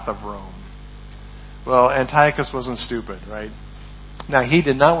wrath of Rome? Well, Antiochus wasn't stupid, right? Now, he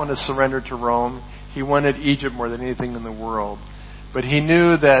did not want to surrender to Rome. He wanted Egypt more than anything in the world. But he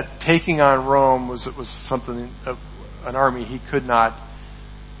knew that taking on Rome was something, an army he could not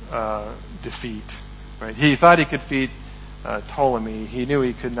defeat. Right? He thought he could defeat Ptolemy. He knew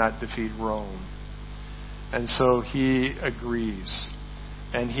he could not defeat Rome. And so he agrees.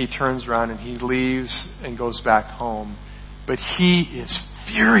 And he turns around and he leaves and goes back home. But he is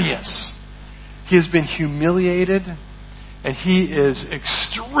furious. He has been humiliated. And he is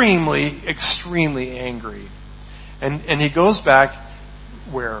extremely, extremely angry. And he goes back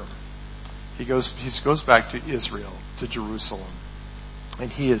where? He goes back to Israel, to Jerusalem. And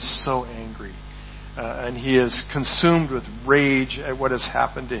he is so angry. And he is consumed with rage at what has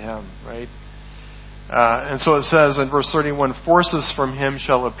happened to him, right? And so it says in verse 31, forces from him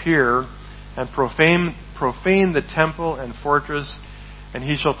shall appear and profane the temple and fortress, and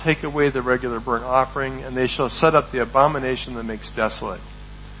he shall take away the regular burnt offering, and they shall set up the abomination that makes desolate.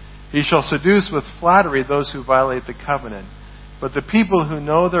 He shall seduce with flattery those who violate the covenant, but the people who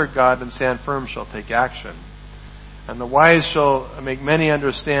know their God and stand firm shall take action. And the wise shall make many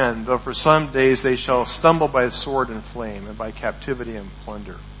understand, though for some days they shall stumble by sword and flame, and by captivity and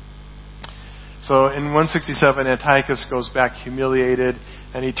plunder. So in 167, Antiochus goes back humiliated,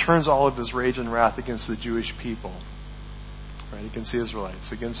 and he turns all of his rage and wrath against the Jewish people, right? Against the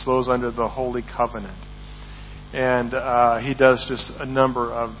Israelites, against those under the Holy Covenant. And he does just a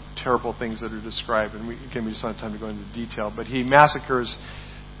number of terrible things that are described, and we just don't have time to go into detail. But he massacres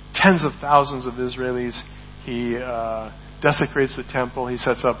tens of thousands of Israelis. He desecrates the temple. He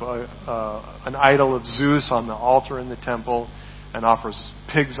sets up an idol of Zeus on the altar in the temple and offers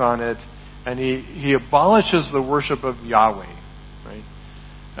pigs on it. And he abolishes the worship of Yahweh, right?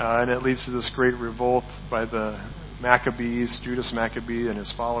 And it leads to this great revolt by the Maccabees, Judas Maccabee and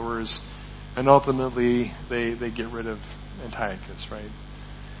his followers. And ultimately, they get rid of Antiochus, right?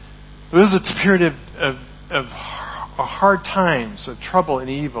 This is a period of hard times, of trouble and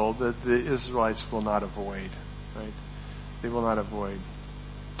evil that the Israelites will not avoid, right? They will not avoid.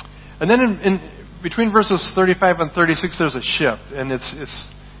 And then in between verses 35 and 36, there's a shift, and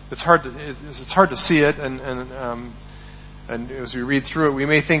it's hard to see it. And as we read through it, we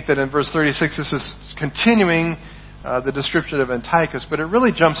may think that in verse 36 this is continuing the description of Antiochus, but it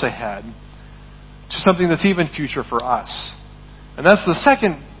really jumps ahead to something that's even future for us. And that's the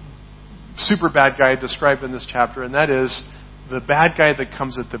second super bad guy described in this chapter, and that is the bad guy that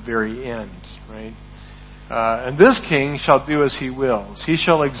comes at the very end, right? And this king shall do as he wills. He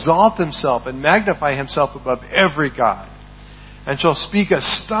shall exalt himself and magnify himself above every god, and shall speak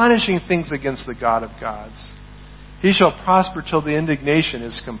astonishing things against the God of gods. He shall prosper till the indignation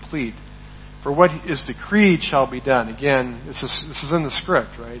is complete. For what is decreed shall be done. Again, this is in the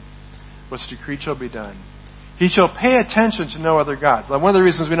script, right? What's decreed shall be done. He shall pay attention to no other gods. Now, one of the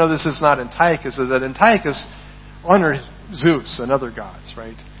reasons we know this is not Antiochus is that Antiochus honored Zeus and other gods,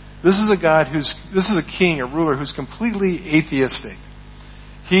 right? This is a king, a ruler who's completely atheistic.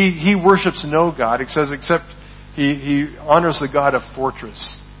 He worships no god, except he honors the god of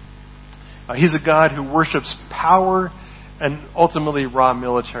fortress. He's a god who worships power and ultimately raw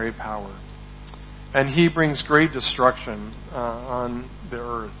military power. And he brings great destruction on the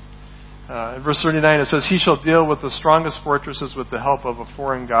earth. In verse 39 it says, he shall deal with the strongest fortresses with the help of a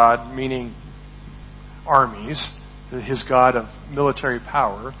foreign god, meaning armies, his god of military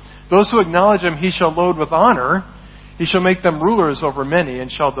power. Those who acknowledge him he shall load with honor. He shall make them rulers over many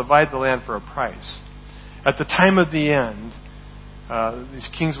and shall divide the land for a price. At the time of the end, these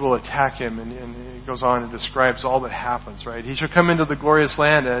kings will attack him, and it goes on and describes all that happens, right? He shall come into the glorious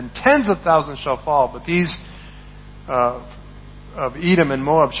land, and tens of thousands shall fall, but these of Edom and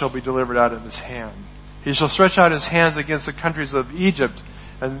Moab shall be delivered out of his hand. He shall stretch out his hands against the countries of Egypt,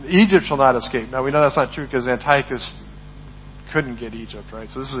 and Egypt shall not escape. Now we know that's not true because Antiochus couldn't get Egypt, right?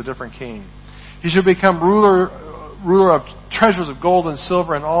 So this is a different king. He shall become ruler of treasures of gold and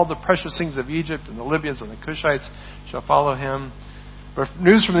silver and all the precious things of Egypt, and the Libyans and the Cushites shall follow him. But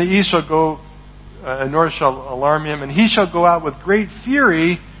news from the east shall go, and north shall alarm him, and he shall go out with great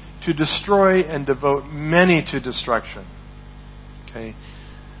fury to destroy and devote many to destruction. Okay,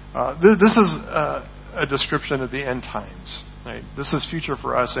 this is a description of the end times. Right? This is future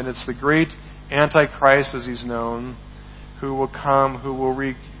for us, and it's the great Antichrist, as he's known, who will come, who will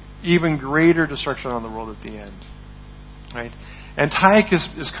wreak even greater destruction on the world at the end. Right? Antiochus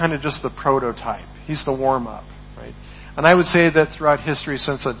is kind of just the prototype. He's the warm-up. Right? And I would say that throughout history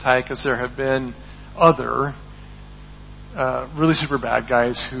since Antiochus, there have been other really super bad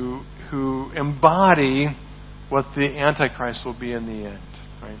guys who embody what the Antichrist will be in the end.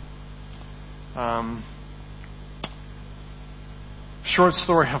 Right? Short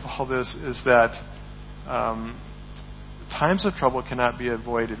story of all this is that times of trouble cannot be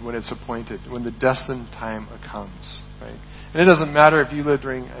avoided when it's appointed, when the destined time comes. Right? And it doesn't matter if you lived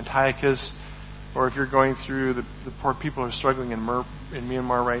during Antiochus, or if you're going through the poor people who are struggling in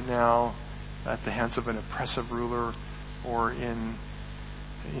Myanmar right now at the hands of an oppressive ruler, or in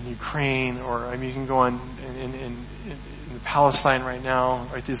Ukraine, or I mean, you can go on in Palestine right now.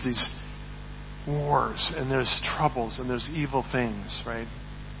 Right, there's these wars, and there's troubles, and there's evil things. Right,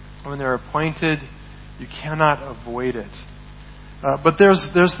 when they're appointed, you cannot avoid it. But there's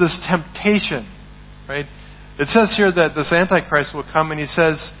this temptation. Right, it says here that this Antichrist will come, and he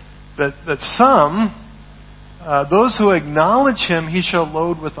says that some, those who acknowledge him, he shall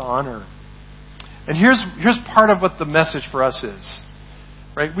load with honor. And here's part of what the message for us is.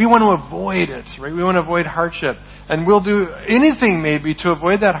 Right? We want to avoid it. Right? We want to avoid hardship. And we'll do anything maybe to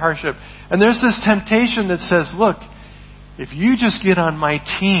avoid that hardship. And there's this temptation that says, look, if you just get on my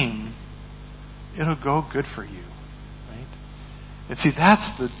team, it'll go good for you. Right? And see,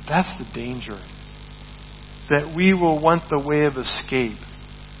 that's the danger. That we will want the way of escape.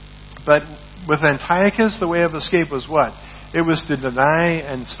 But with Antiochus, the way of escape was what? It was to deny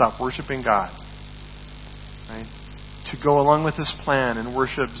and stop worshiping God. Right? To go along with his plan and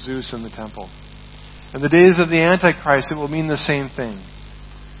worship Zeus in the temple. In the days of the Antichrist, it will mean the same thing.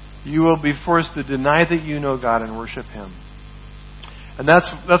 You will be forced to deny that you know God and worship him. And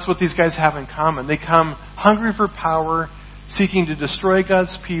that's what these guys have in common. They come hungry for power, seeking to destroy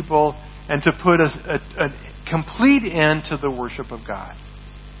God's people, and to put a complete end to the worship of God.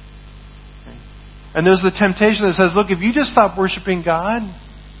 And there's the temptation that says, look, if you just stop worshiping God,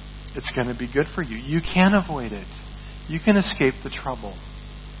 it's going to be good for you. You can avoid it. You can escape the trouble.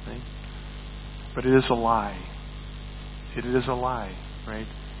 Right? But it is a lie. It is a lie, right?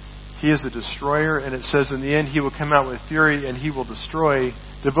 He is a destroyer, and it says in the end he will come out with fury and he will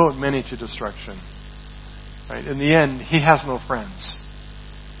devote many to destruction. Right? In the end, he has no friends.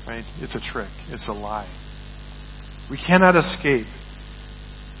 Right? It's a trick. It's a lie. We cannot escape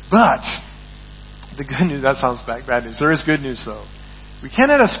But the good news, that sounds bad news. There is good news, though. We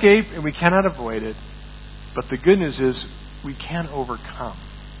cannot escape and we cannot avoid it. But the good news is we can overcome.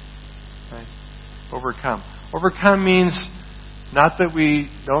 Right? Overcome. Overcome means not that we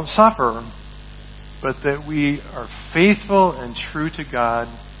don't suffer, but that we are faithful and true to God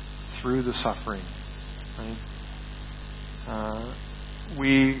through the suffering. Right?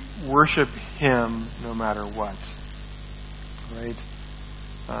 We worship Him no matter what. Right?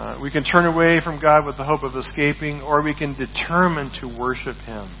 We can turn away from God with the hope of escaping, or we can determine to worship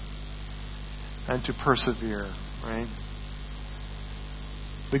Him and to persevere. Right?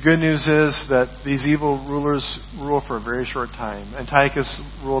 The good news is that these evil rulers rule for a very short time. Antiochus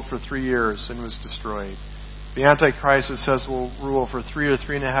ruled for 3 years and was destroyed. The Antichrist, it says, will rule for 3 or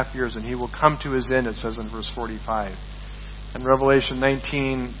 3.5 years, and he will come to his end, it says in verse 45. And Revelation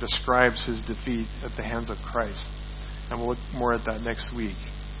 19 describes his defeat at the hands of Christ. And we'll look more at that next week.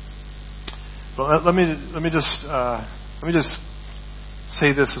 But let me just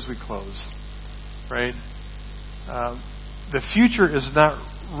say this as we close. Right? The future is not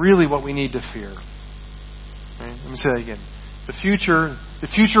really what we need to fear. Right? Let me say that again. The future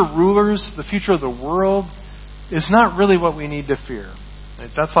rulers, the future of the world is not really what we need to fear. Right?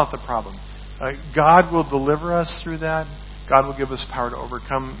 That's not the problem. God will deliver us through that. God will give us power to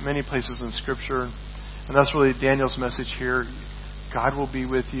overcome many places in Scripture. And that's really Daniel's message here. God will be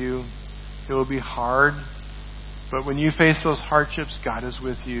with you. It will be hard. But when you face those hardships, God is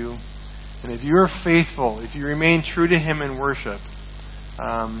with you. And if you are faithful, if you remain true to Him in worship,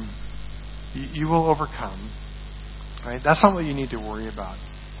 you will overcome. Right? That's not what you need to worry about.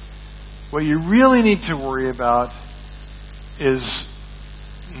 What you really need to worry about is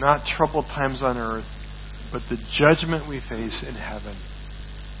not troubled times on earth, but the judgment we face in heaven.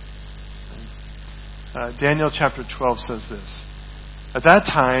 Daniel chapter 12 says this. At that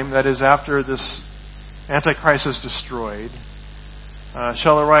time, that is after this Antichrist is destroyed,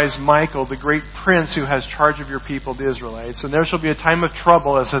 shall arise Michael, the great prince who has charge of your people, the Israelites. And there shall be a time of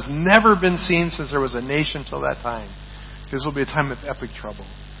trouble as has never been seen since there was a nation till that time. This will be a time of epic trouble.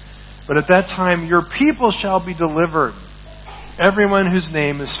 But at that time your people shall be delivered, everyone whose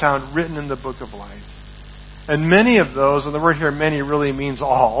name is found written in the book of life. And many of those, and the word here many really means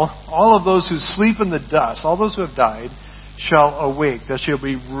all of those who sleep in the dust, all those who have died, shall awake. That shall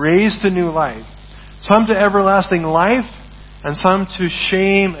be raised to new life. Some to everlasting life, and some to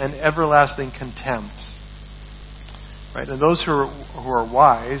shame and everlasting contempt. Right? And those who are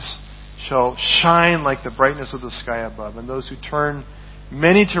wise shall shine like the brightness of the sky above, and those who turn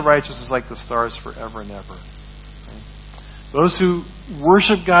many to righteousness like the stars forever and ever. Right? Those who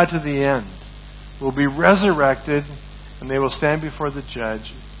worship God to the end will be resurrected, and they will stand before the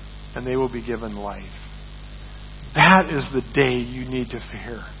judge, and they will be given life. That is the day you need to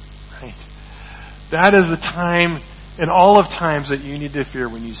fear. Right? That is the time in all of times that you need to fear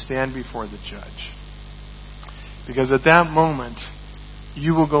when you stand before the judge. Because at that moment,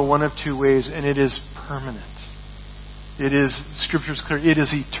 you will go one of two ways, and it is permanent. It is, Scripture's clear, it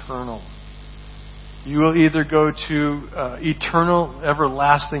is eternal. You will either go to eternal,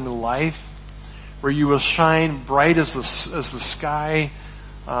 everlasting life, where you will shine bright as the sky,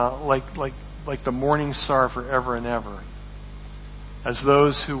 like the morning star forever and ever. As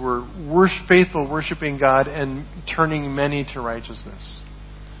those who were faithful, worshiping God and turning many to righteousness.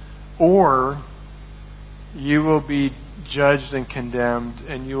 Or you will be judged and condemned,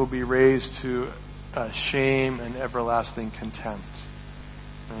 and you will be raised to shame and everlasting contempt.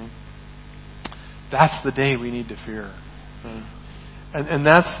 Right? That's the day we need to fear. Right? And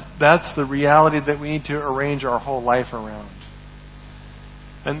that's the reality that we need to arrange our whole life around.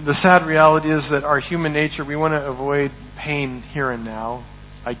 And the sad reality is that our human nature, we want to avoid pain here and now.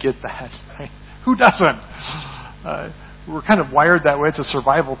 I get that. Right? Who doesn't? We're kind of wired that way. It's a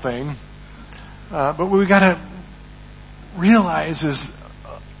survival thing. But what we've got to realize is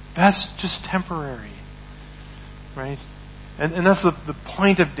that's just temporary. Right? And that's the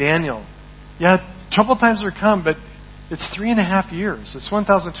point of Daniel. Yeah, troubled times are come, but it's 3.5 years. It's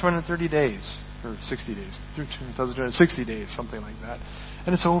 1,230 days. Or 60 days. 1,260 days, something like that.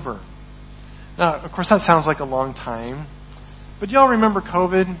 And it's over. Now, of course, that sounds like a long time. But y'all remember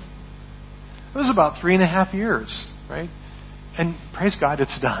COVID? It was about 3.5 years, right? And praise God,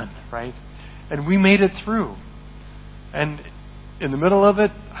 it's done, right? And we made it through. And in the middle of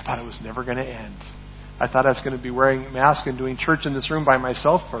it, I thought it was never going to end. I thought I was going to be wearing a mask and doing church in this room by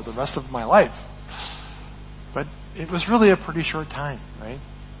myself for the rest of my life. But it was really a pretty short time, right?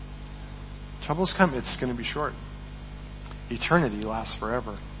 Troubles come, it's going to be short. Eternity lasts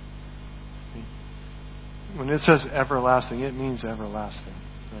forever. When it says everlasting, it means everlasting.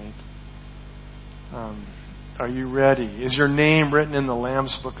 Right? Are you ready? Is your name written in the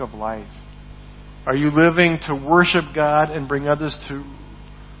Lamb's Book of Life? Are you living to worship God and bring others to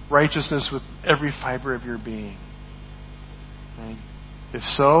righteousness with every fiber of your being? Right? If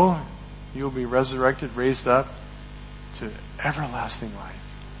so, you will be resurrected, raised up to everlasting life.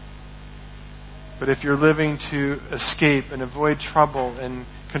 But if you're living to escape and avoid trouble and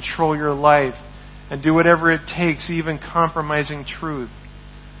control your life and do whatever it takes, even compromising truth,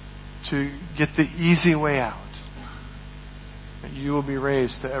 to get the easy way out, you will be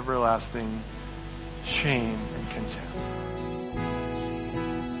raised to everlasting shame and contempt.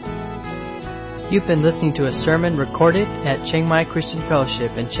 You've been listening to a sermon recorded at Chiang Mai Christian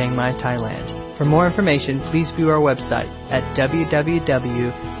Fellowship in Chiang Mai, Thailand. For more information, please view our website at www.ccfth.org.